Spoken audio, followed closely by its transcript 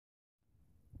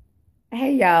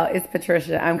Hey y'all, it's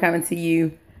Patricia. I'm coming to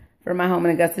you from my home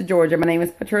in Augusta, Georgia. My name is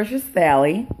Patricia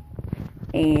Salley,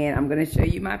 and I'm going to show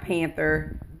you my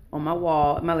panther on my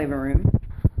wall in my living room.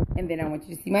 And then I want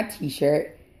you to see my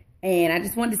t-shirt. And I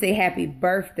just wanted to say happy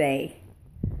birthday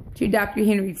to Dr.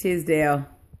 Henry Tisdale.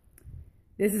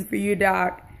 This is for you,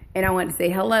 Doc. And I want to say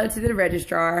hello to the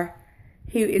registrar,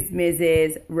 who is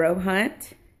Mrs. Roe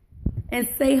Hunt. And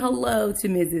say hello to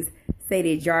Mrs.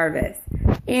 Sadie Jarvis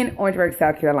in Orangeburg,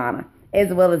 South Carolina,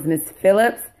 as well as Miss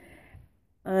Phillips,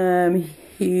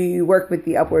 who worked with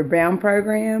the Upward Bound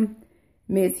program,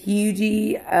 Miss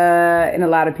Hugie, and a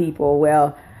lot of people.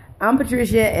 Well, I'm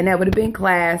Patricia, and that would have been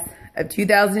class of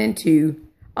 2002.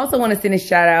 Also want to send a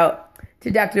shout out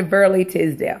to Dr. Burley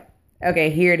Tisdale. Okay,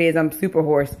 here it is. I'm super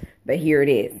hoarse, but here it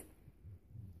is.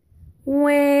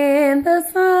 When the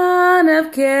sun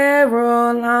of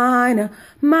Carolina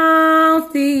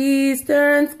mounts the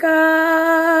eastern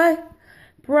sky,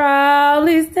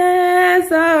 proudly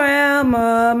stands our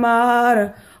alma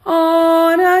mater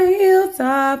on a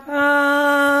hilltop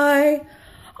high.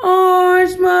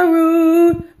 Orange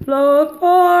maroon flowed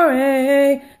for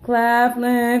a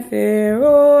Claflin fair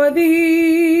o'er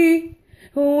thee,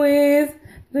 with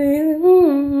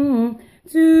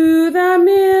to the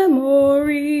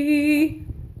memory.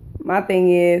 My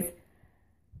thing is,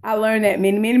 I learned that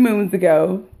many, many moons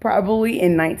ago, probably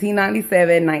in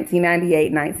 1997,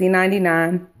 1998,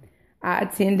 1999. I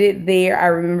attended there. I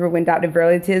remember when Dr.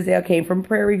 Burley Tisdale came from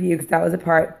Prairie View because I was a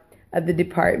part of the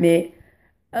Department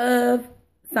of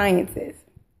Sciences.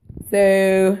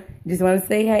 So, just want to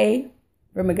say hey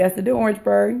from Augusta to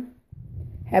Orangeburg.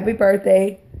 Happy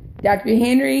birthday, Dr.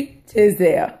 Henry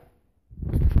Tisdale.